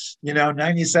him,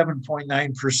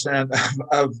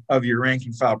 97.9% of your rank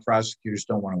and file prosecutors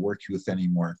don't want to work with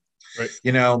anymore. Right.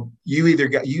 You either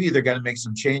got to make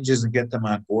some changes and get them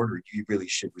on board, or you really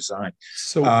should resign.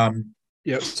 So,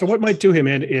 So what might do him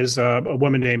in is a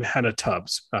woman named Hannah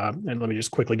Tubbs. And let me just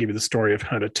quickly give you the story of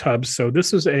Hannah Tubbs. So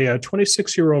this is a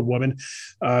 26-year-old woman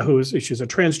she's a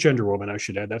transgender woman, I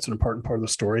should add. That's an important part of the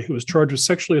story, who was charged with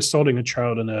sexually assaulting a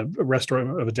child in a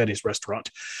Denny's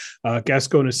restaurant.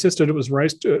 Gascon insisted it was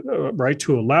right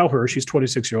to allow her. She's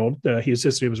 26-year-old. He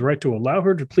insisted it was right to allow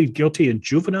her to plead guilty in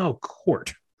juvenile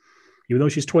court, even though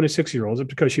she's 26-year-old,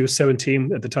 because she was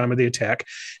 17 at the time of the attack.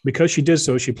 Because she did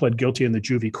so, she pled guilty in the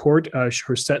juvie court.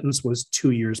 Her sentence was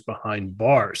 2 years behind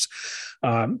bars.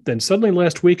 Then suddenly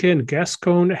last weekend,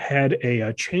 Gascon had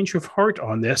a change of heart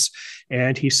on this,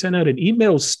 and he sent out an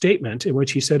email statement in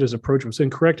which he said his approach was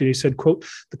incorrect. And he said, quote,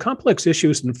 "The complex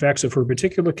issues and facts of her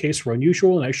particular case were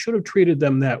unusual, and I should have treated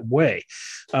them that way."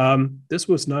 This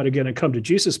was not, again, a come to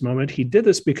Jesus moment. He did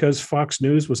this because Fox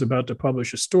News was about to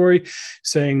publish a story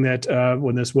saying that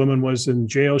when this woman was in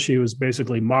jail, she was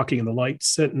basically mocking the light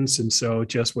sentence. And so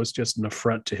it was just an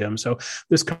affront to him. So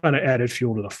this kind of added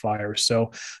fuel to the fire.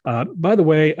 So by the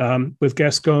way, with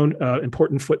Gascon,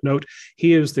 important footnote,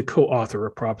 he is the co-author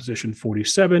of Proposition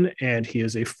 47, and he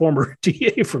is a former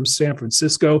DA from San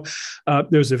Francisco.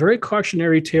 There's a very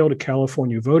cautionary tale to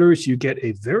California voters. You get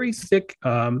a very thick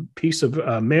piece of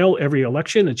mail every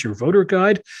election. It's your voter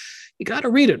guide. You got to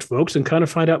read it, folks, and kind of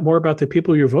find out more about the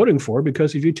people you're voting for,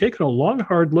 because if you've taken a long,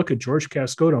 hard look at George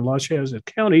Gascon in Los Angeles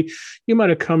County, you might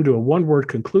have come to a one-word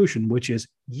conclusion, which is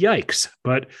yikes.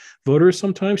 But voters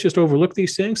sometimes just overlook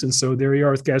these things, and so there you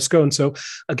are with Gascon. So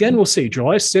again, we'll see.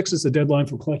 July 6th is the deadline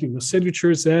for collecting the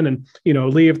signatures then. And,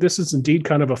 Lee, if this is indeed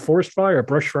kind of a forest fire, a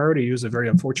brush fire, to use a very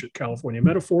unfortunate California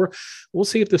metaphor, we'll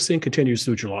see if this thing continues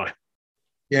through July.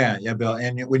 Yeah, Bill.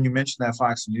 And when you mentioned that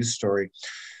Fox News story,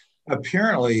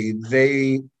 apparently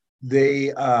they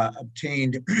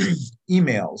obtained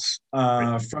emails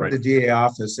from the DA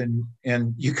office, and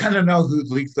you kind of know who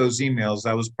leaked those emails.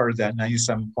 I was part of that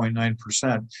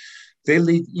 97.9%. They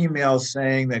leaked emails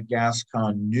saying that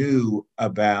Gascon knew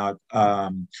about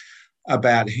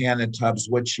Hannah Tubbs,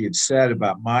 what she had said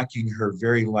about mocking her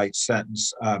very light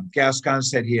sentence. Gascon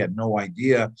said he had no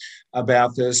idea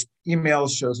about this.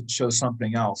 Emails show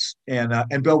something else. And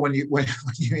Bill, when you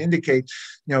indicate,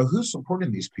 who's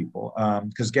supporting these people,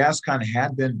 because Gascon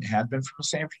had been from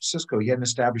San Francisco, he had an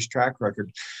established track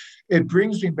record. It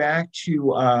brings me back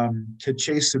to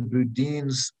Chesa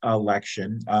Boudin's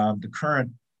election, the current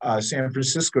San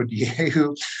Francisco DA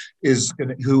who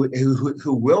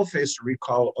will face a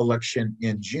recall election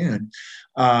in June.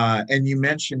 And you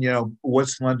mentioned,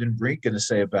 what's London Breed going to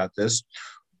say about this?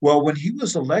 Well, when he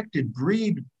was elected,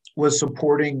 Breed was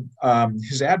supporting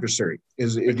his adversary,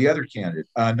 is the other candidate,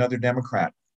 another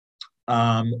Democrat.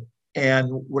 And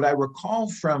what I recall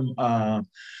from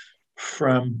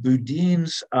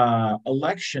Boudin's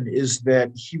election is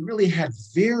that he really had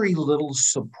very little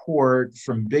support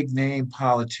from big name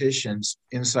politicians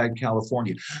inside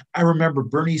California. I remember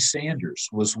Bernie Sanders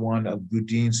was one of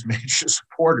Boudin's major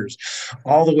supporters,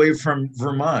 all the way from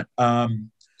Vermont.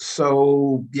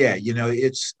 So yeah,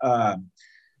 it's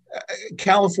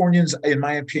Californians, in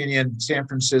my opinion, San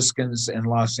Franciscans and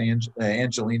Los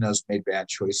Angelinos made bad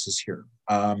choices here.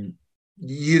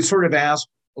 You sort of ask,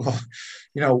 well,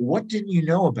 what didn't you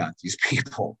know about these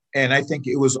people? And I think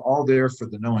it was all there for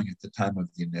the knowing at the time of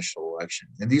the initial election.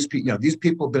 And these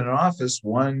people have been in office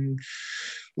a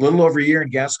little over a year in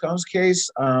Gascon's case,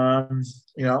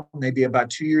 maybe about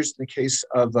 2 years in the case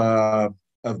of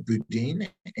Boudin.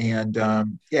 And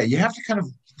you have to kind of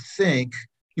think.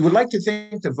 You would like to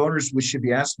think that voters should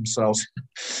be asking themselves,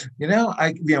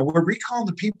 we're recalling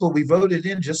the people we voted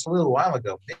in just a little while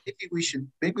ago. Maybe we should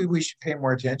pay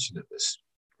more attention to this.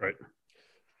 Right.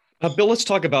 Bill, let's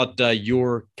talk about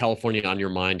your California on Your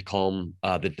Mind column,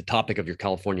 the topic of your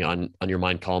California on Your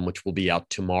Mind column, which will be out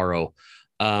tomorrow.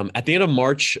 At the end of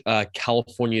March,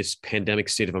 California's pandemic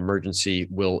state of emergency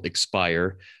will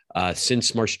expire.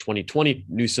 Since March 2020,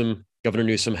 Governor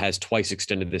Newsom has twice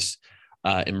extended this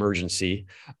emergency.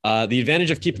 The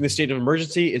advantage of keeping the state of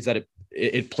emergency is that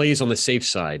it plays on the safe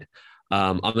side.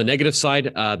 On the negative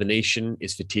side, the nation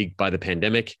is fatigued by the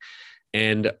pandemic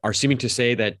and are seeming to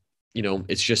say that,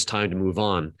 it's just time to move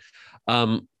on.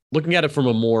 Looking at it from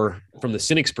the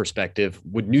cynic's perspective,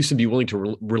 would Newsom be willing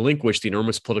to relinquish the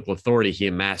enormous political authority he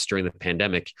amassed during the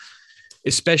pandemic,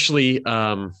 especially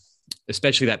that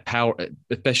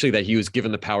he was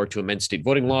given the power to amend state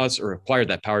voting laws, or acquired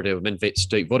that power to amend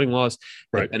state voting laws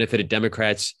that benefited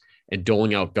Democrats, and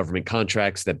doling out government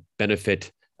contracts that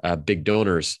benefit big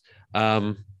donors?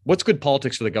 What's good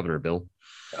politics for the governor, Bill?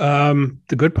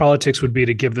 The good politics would be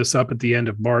to give this up at the end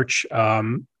of March.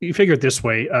 You figure it this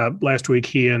way. Last week,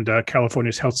 he and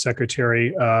California's health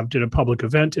secretary did a public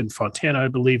event in Fontana, I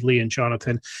believe, Lee and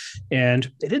Jonathan.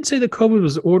 And they didn't say that COVID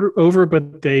was over,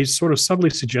 but they sort of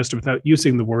subtly suggested, without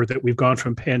using the word, that we've gone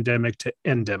from pandemic to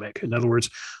endemic. In other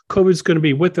words, COVID's going to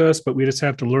be with us, but we just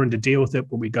have to learn to deal with it.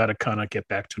 But we got to kind of get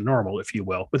back to normal, if you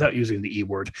will, without using the E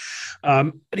word.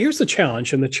 But here's the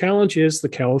challenge. And the challenge is the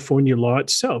California law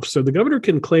itself. So the governor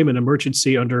can claim an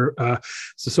emergency under the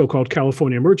so-called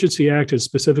California Emergency Act, and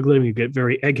specifically, when you get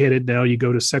very egg-headed now, you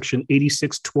go to section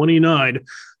 8629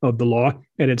 of the law,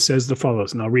 and it says the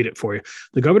follows, and I'll read it for you.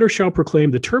 The governor shall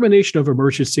proclaim the termination of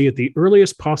emergency at the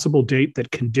earliest possible date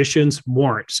that conditions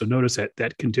warrant. So notice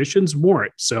that conditions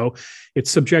warrant. So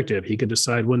it's subjective. He can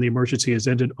decide when the emergency is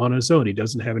ended on his own. He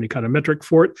doesn't have any kind of metric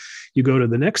for it. You go to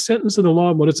the next sentence of the law,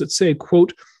 and what does it say?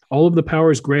 Quote, all of the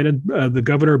powers granted the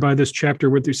governor by this chapter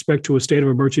with respect to a state of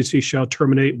emergency shall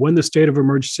terminate when the state of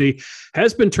emergency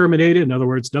has been terminated. In other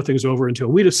words, nothing's over until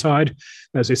we decide,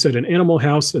 as I said, in Animal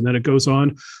House, and then it goes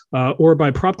on, or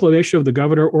by proclamation of the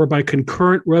governor, or by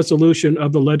concurrent resolution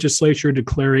of the legislature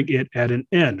declaring it at an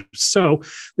end. So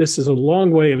this is a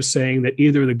long way of saying that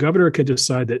either the governor can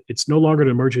decide that it's no longer an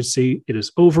emergency, it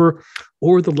is over,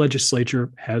 or the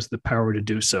legislature has the power to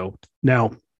do so.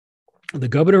 Now, the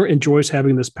governor enjoys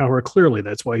having this power, clearly.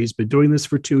 That's why he's been doing this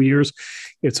for 2 years.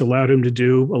 It's allowed him to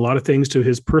do a lot of things to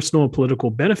his personal and political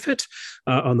benefit.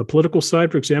 On the political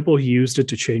side, for example, he used it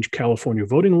to change California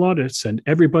voting law to send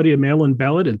everybody a mail-in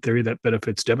ballot. In theory, that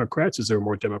benefits Democrats, as there are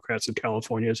more Democrats in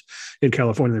California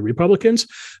than Republicans.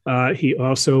 He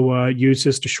also used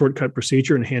this to shortcut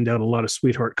procedure and hand out a lot of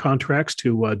sweetheart contracts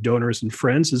to donors and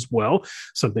friends as well,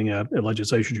 something a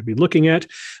legislation should be looking at.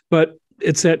 But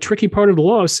it's that tricky part of the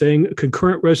law saying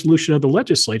concurrent resolution of the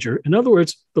legislature. In other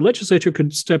words, the legislature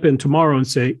could step in tomorrow and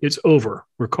say, it's over.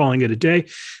 We're calling it a day.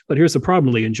 But here's the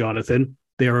problem, Lee and Jonathan.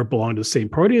 They belong to the same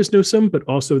party as Newsom, but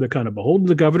also they're kind of beholden to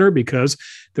the governor because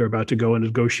they're about to go into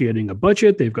negotiating a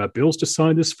budget. They've got bills to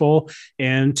sign this fall,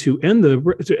 and to end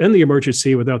the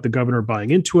emergency without the governor buying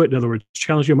into it, in other words,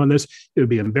 challenging him on this, it would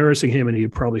be embarrassing him, and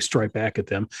he'd probably strike back at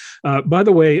them. By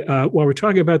the way, while we're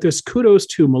talking about this, kudos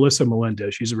to Melissa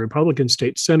Melendez. She's a Republican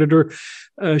state senator.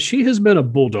 She has been a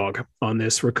bulldog on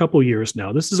this for a couple of years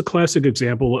now. This is a classic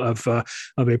example of a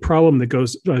problem that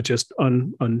goes just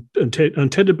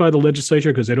untended by the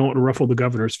legislature because they don't want to ruffle the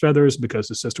governor's feathers because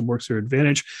the system works to their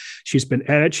advantage. She's been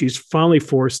at it. She's finally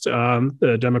forced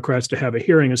the Democrats to have a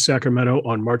hearing in Sacramento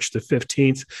on March the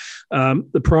 15th.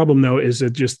 The problem, though, is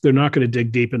that they're not going to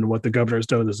dig deep into what the governor's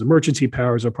done with his emergency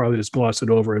powers. They'll probably just gloss it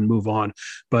over and move on.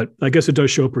 But I guess it does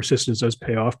show persistence does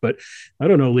pay off. But I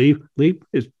don't know, Lee,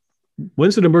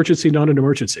 when's an emergency not an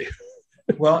emergency?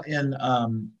 Well,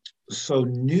 so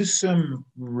Newsom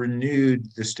renewed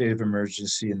the state of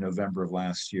emergency in November of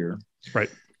last year. Right.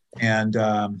 And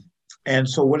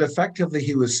so what effectively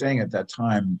he was saying at that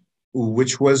time,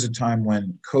 which was a time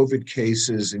when COVID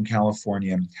cases in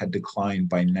California had declined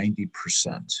by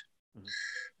 90%.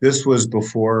 This was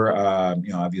before,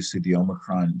 obviously the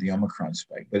Omicron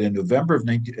spike. But in November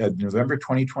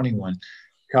 2021,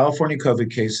 California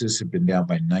COVID cases have been down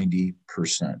by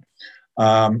 90%.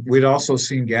 We'd also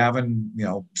seen Gavin,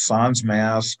 sans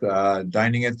mask,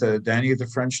 dining at the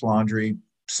French Laundry,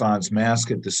 sans mask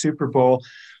at the Super Bowl.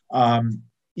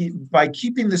 By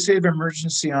keeping the state of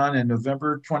emergency on in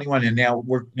November 21, and now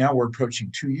we're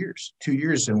approaching 2 years. 2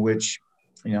 years in which,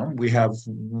 we have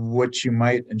what you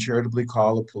might uncharitably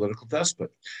call a political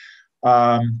despot.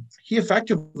 He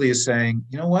effectively is saying,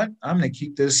 you know what, I'm going to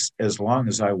keep this as long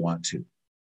as I want to.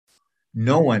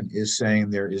 No one is saying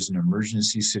there is an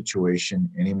emergency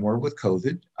situation anymore with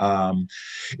COVID.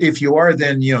 If you are,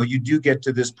 then, you do get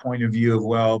to this point of view of,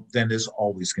 well, then there's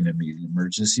always going to be an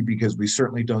emergency because we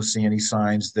certainly don't see any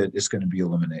signs that it's going to be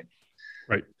eliminated.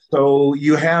 Right. So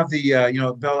you have the,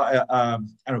 Bill, I don't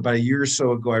know, about a year or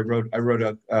so ago, I wrote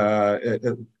in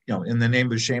the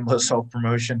name of shameless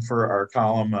self-promotion for our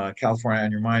column, California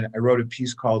on Your Mind, I wrote a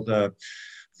piece called The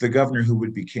Governor Who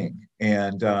Would Be King.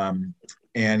 And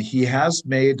And he has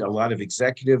made a lot of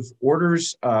executive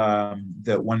orders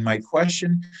that one might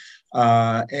question.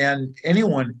 And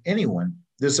anyone,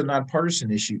 this is a nonpartisan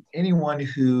issue, anyone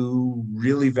who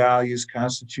really values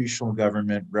constitutional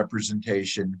government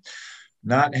representation,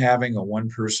 not having a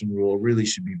one-person rule, really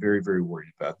should be very, very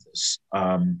worried about this,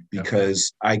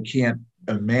 because I can't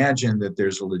imagine that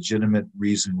there's a legitimate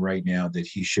reason right now that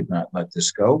he should not let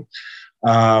this go.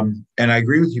 And I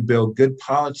agree with you, Bill. Good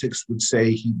politics would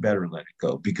say he better let it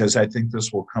go, because I think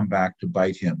this will come back to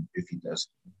bite him if he doesn't.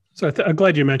 So I'm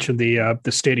glad you mentioned the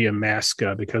stadium mask,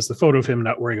 because the photo of him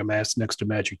not wearing a mask next to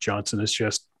Magic Johnson is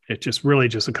just really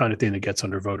just the kind of thing that gets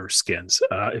under voters' skins,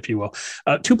 if you will.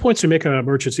 2 points to make on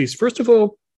emergencies. First of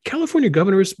all, California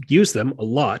governors use them a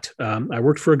lot. I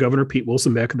worked for a governor, Pete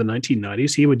Wilson, back in the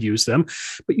 1990s. He would use them,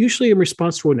 but usually in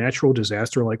response to a natural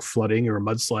disaster like flooding or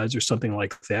mudslides or something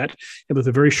like that. And with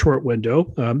a very short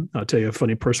window, I'll tell you a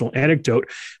funny personal anecdote.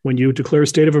 When you declare a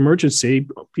state of emergency,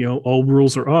 all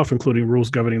rules are off, including rules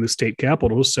governing the state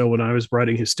capitals. So when I was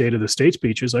writing his State of the State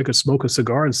speeches, I could smoke a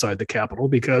cigar inside the Capitol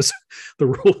because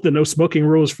the no smoking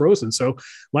rule is frozen. So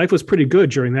life was pretty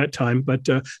good during that time. But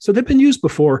so they've been used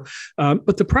before.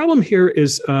 But the problem here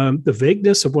is the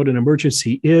vagueness of what an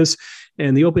emergency is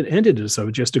and the open-endedness of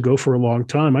it, just to go for a long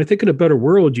time. I think in a better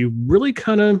world, you really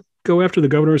kind of go after the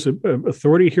governor's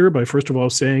authority here by, first of all,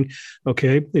 saying,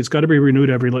 okay, it's got to be renewed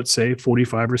every, let's say,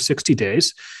 45 or 60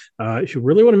 days. If you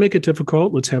really want to make it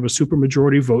difficult, let's have a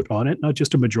supermajority vote on it, not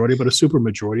just a majority, but a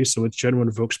supermajority, so it's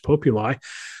genuine vox populi.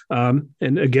 And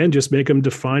again, just make them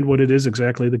define what it is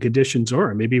exactly the conditions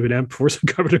are. Maybe even force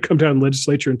the governor to come down to the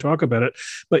legislature and talk about it.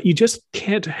 But you just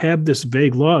can't have this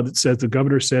vague law that says the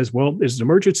governor says, well, it's an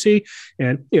emergency.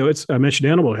 And, I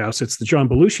mentioned Animal House. It's the John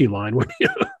Belushi line where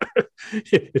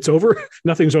it's over.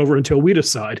 Nothing's over until we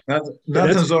decide.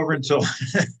 Nothing's over until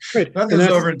right. Nothing's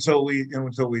over until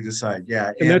we decide.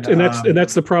 Yeah, and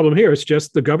that's the problem here. It's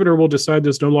just the governor will decide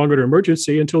there's no longer an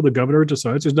emergency until the governor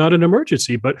decides it's not an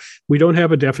emergency. But we don't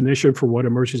have a definition for what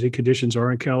emergency conditions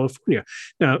are in California.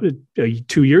 Now,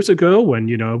 2 years ago, when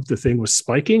the thing was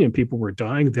spiking and people were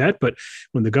dying, but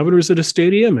when the governor's at a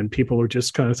stadium and people are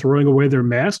just kind of throwing away their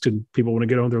masks and people want to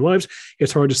get on with their lives,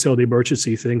 it's hard to sell the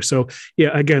emergency thing. So, yeah,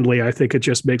 again, Lee, I think it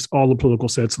just makes all the political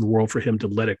sense in the world for him to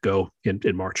let it go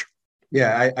in March.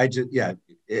 Yeah, and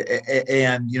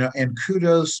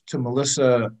kudos to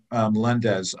Melissa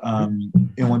Melendez.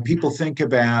 When people think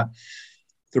about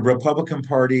the Republican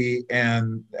Party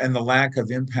and the lack of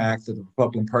impact that the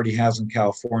Republican Party has in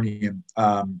California,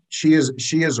 she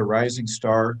is a rising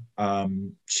star.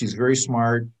 She's very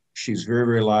smart. She's very,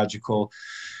 very logical.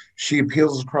 She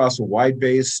appeals across a wide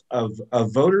base of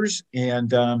voters,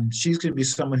 and she's going to be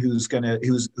someone who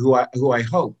I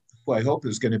hope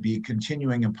is going to be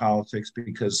continuing in politics,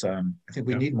 because I think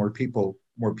we need more people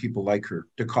like her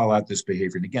to call out this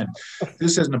behavior. And again,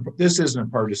 this isn't a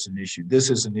partisan issue. This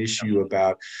is an issue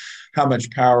about how much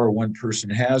power one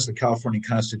person has. The California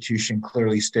Constitution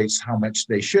clearly states how much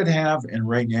they should have, and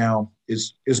right now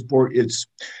it's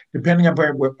depending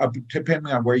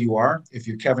on where you are. If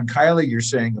you're Kevin Kiley, you're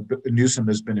saying Newsom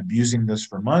has been abusing this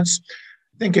for months.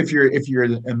 I think if you're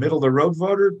a middle of the road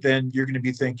voter, then you're going to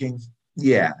be thinking,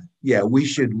 yeah,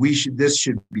 this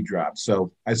should be dropped.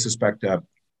 So I suspect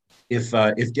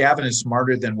if Gavin is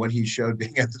smarter than what he showed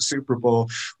being at the Super Bowl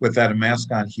without a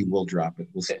mask on, he will drop it.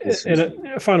 We'll see. And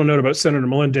a final note about Senator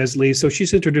Melendez Lee. So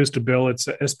she's introduced a bill. It's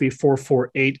SB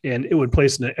 448, and it would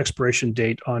place an expiration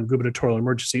date on gubernatorial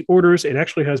emergency orders. It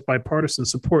actually has bipartisan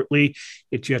support, Lee.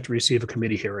 It's yet to receive a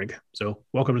committee hearing. So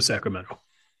welcome to Sacramento.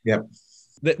 Yep.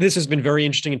 This has been very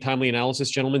interesting and timely analysis,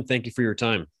 gentlemen. Thank you for your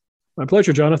time. My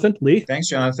pleasure, Jonathan. Lee? Thanks,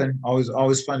 Jonathan.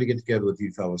 Always fun to get together with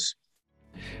you fellas.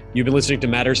 You've been listening to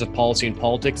Matters of Policy and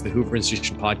Politics, the Hoover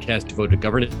Institution podcast devoted to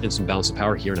governance and balance of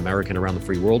power here in America and around the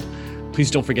free world. Please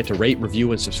don't forget to rate,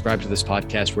 review, and subscribe to this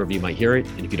podcast wherever you might hear it.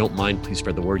 And if you don't mind, please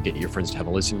spread the word, get your friends to have a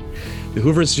listen. The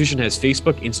Hoover Institution has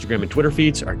Facebook, Instagram, and Twitter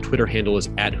feeds. Our Twitter handle is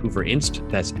 @HooverInst.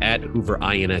 That's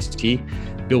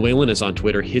 @HooverInst. Bill Whalen is on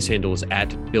Twitter. His handle is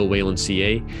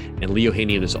 @BillWhalenCA. And Lee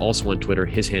Ohanian is also on Twitter.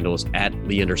 His handle is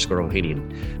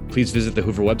 @Lee_Ohanian. Please visit the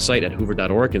Hoover website at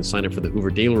hoover.org and sign up for the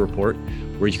Hoover Daily Report,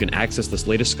 where you can access this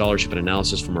latest scholarship and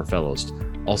analysis from our fellows.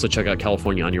 Also, check out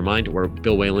California on Your Mind, where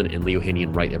Bill Whalen and Lee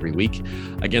Ohanian write every week.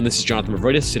 Again, this is Jonathan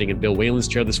Mavroidis sitting in Bill Whalen's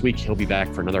chair this week. He'll be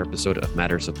back for another episode of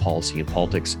Matters of Policy and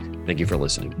Politics. Thank you for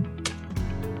listening.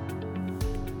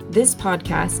 This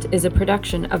podcast is a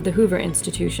production of the Hoover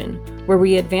Institution, where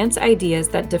we advance ideas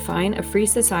that define a free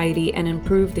society and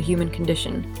improve the human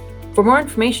condition. For more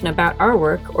information about our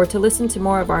work, or to listen to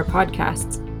more of our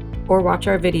podcasts, or watch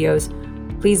our videos,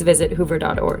 please visit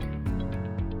hoover.org.